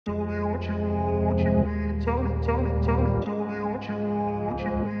Tell me what you want, what you need. Tell me, tell me, tell me. Tell me what you want, what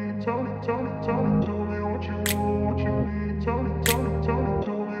you need. Tell me, tell me, tell me. Tell me what you want, what you need. Tell me, tell me, tell me.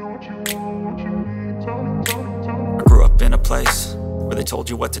 Tell me what you want, what you need. Tell me, tell me, tell me. I grew up in a place where they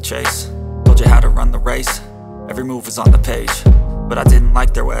told you what to chase, told you how to run the race. Every move was on the page, but I didn't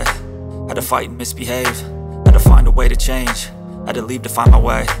like their way. Had to fight and misbehave, had to find a way to change, had to leave to find my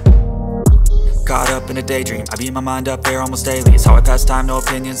way. Caught up in a daydream, I beat my mind up there almost daily. It's how I pass time, no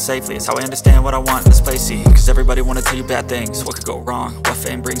opinions safely. It's how I understand what I want in this place, see. Cause everybody wanna tell you bad things, what could go wrong, what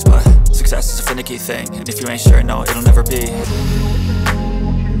fame brings. But success is a finicky thing, and if you ain't sure, no, it'll never be.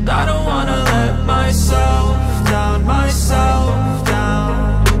 I don't wanna let myself down, myself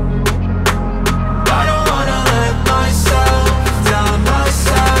down. I don't wanna let myself down,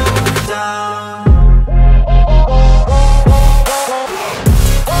 myself down.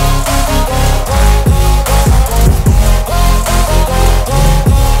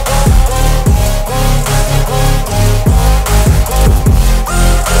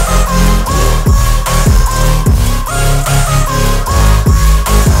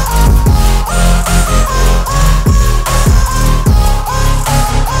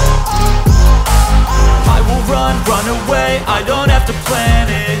 I don't have to plan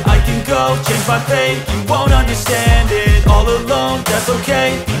it, I can go change my fate. You won't understand it, all alone, that's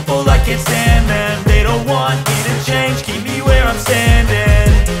okay. People I can't stand them, they don't want me to change. Keep me where I'm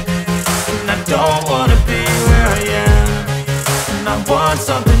standing, and I don't wanna be where I am. And I want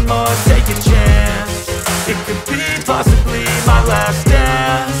something more, take a chance. It could be possibly my last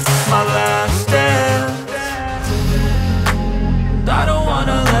dance, my last dance. I don't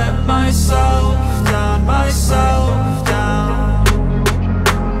wanna let myself down, myself down.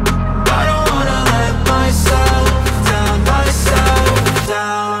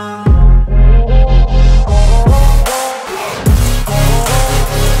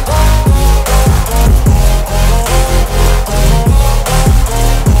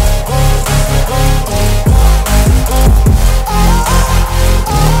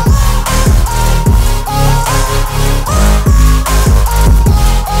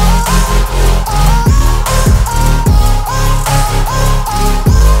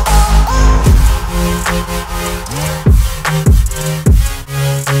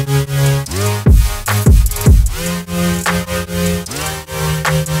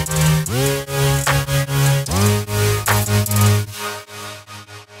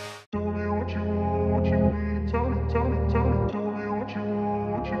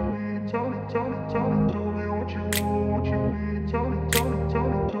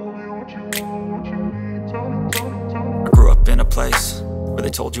 Place where they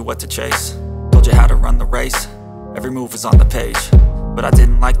told you what to chase, told you how to run the race. Every move was on the page, but I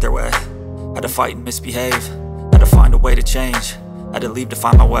didn't like their way. Had to fight and misbehave, had to find a way to change, had to leave to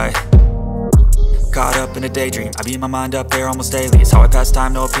find my way. Caught up in a daydream, I beat my mind up there almost daily. It's how I pass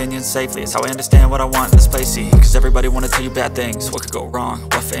time, no opinions safely. It's how I understand what I want in this place, see. Cause everybody wanna tell you bad things, what could go wrong,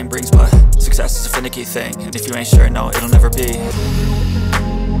 what fame brings. But success is a finicky thing, and if you ain't sure, no, it'll never be.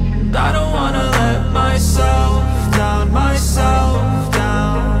 I don't wanna let myself down, myself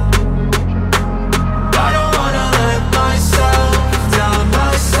down. I don't wanna let myself down,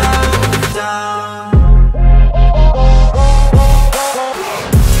 myself down.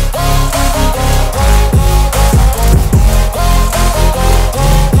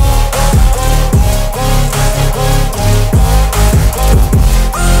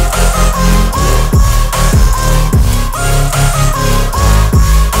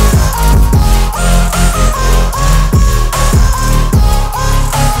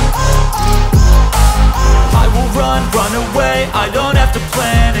 I don't have to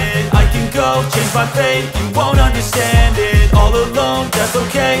plan it, I can go change my fate. You won't understand it, all alone, that's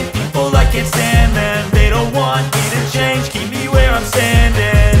okay. People I can't stand them, they don't want me to change. Keep me where I'm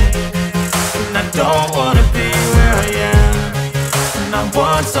standing, and I don't wanna be where I am. And I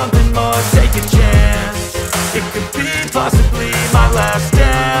want something more, take a chance. It could be possibly my last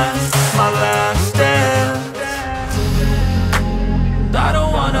dance, my last dance. I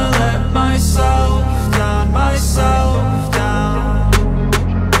don't wanna let myself down, myself down.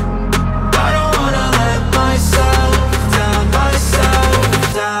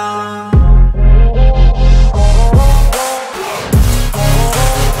 Down.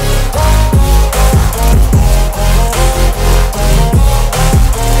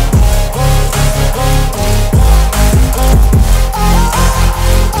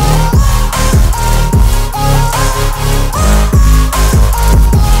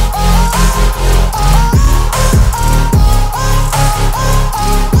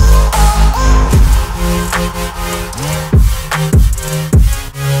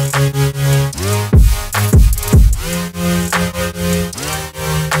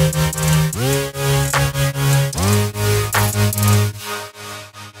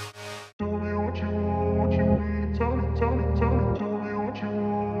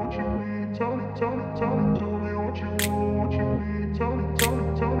 tell me, tell me, tell me, tell me what you want, what you need. Tell me, tell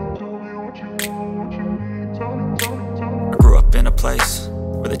me, tell me, tell me what you want, what you need. Tell me, tell me, tell me. I grew up in a place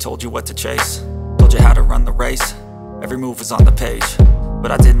where they told you what to chase, told you how to run the race. Every move was on the page,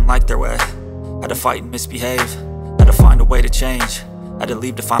 but I didn't like their way. Had to fight and misbehave, had to find a way to change, had to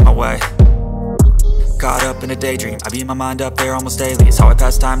leave to find my way. Caught up in a daydream, I beat my mind up there almost daily. It's how I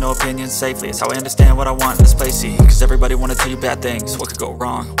pass time, no opinions safely. It's how I understand what I want in this place, see. Cause everybody wanna tell you bad things, what could go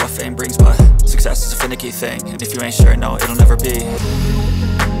wrong, what fame brings. But success is a finicky thing, and if you ain't sure, no, it'll never be.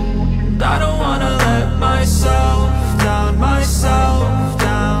 I don't wanna let myself down, myself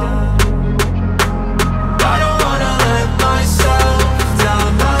down. I don't wanna let myself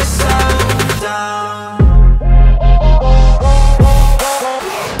down, myself down.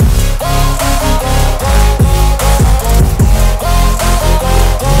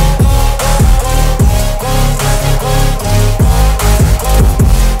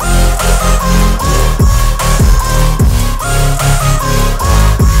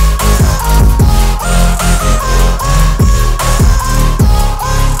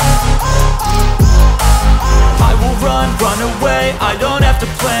 I don't have to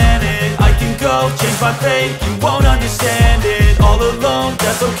plan it, I can go change my fate. You won't understand it, all alone,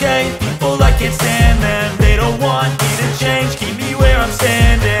 that's okay. People, I can't stand them, they don't want me to change. Keep me where I'm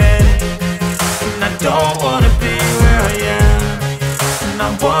standing, and I don't wanna be where I am. And I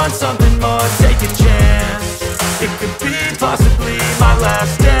want something more, take a chance. It could be possibly my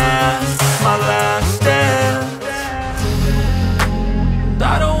last dance, my last dance.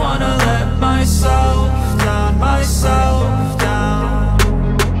 I don't wanna let myself down, myself down.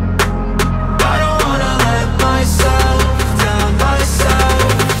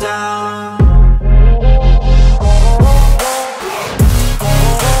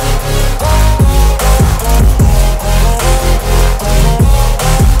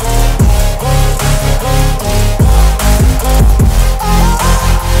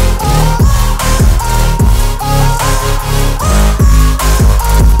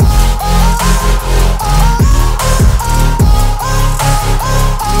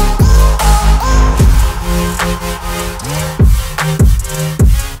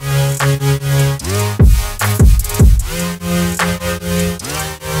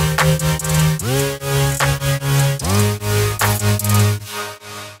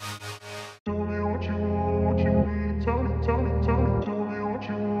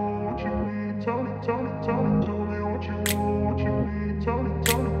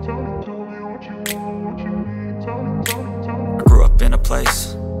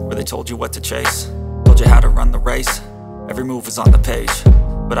 Place where they told you what to chase, told you how to run the race. Every move was on the page,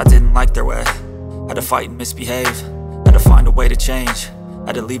 but I didn't like their way. Had to fight and misbehave, had to find a way to change,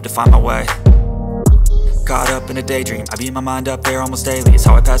 had to leave to find my way. Caught up in a daydream, I beat my mind up there almost daily. It's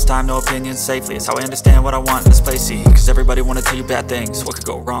how I pass time, no opinions safely. It's how I understand what I want in this place, see. Cause everybody wanna tell you bad things, what could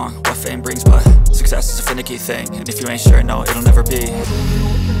go wrong, what fame brings. But success is a finicky thing, and if you ain't sure, no, it'll never be.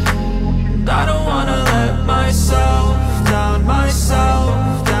 I don't wanna let myself down,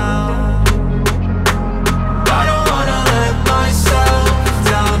 myself down. I don't wanna let myself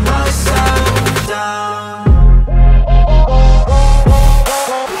down, myself down.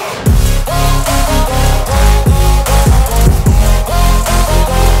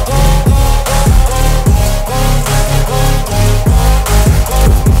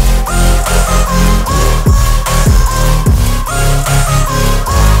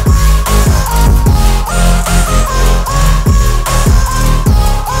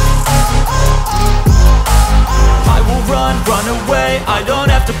 I don't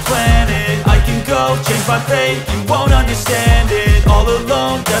have to plan it, I can go change my fate. You won't understand it, all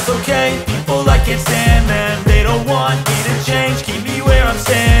alone, that's okay. People, I can't stand them,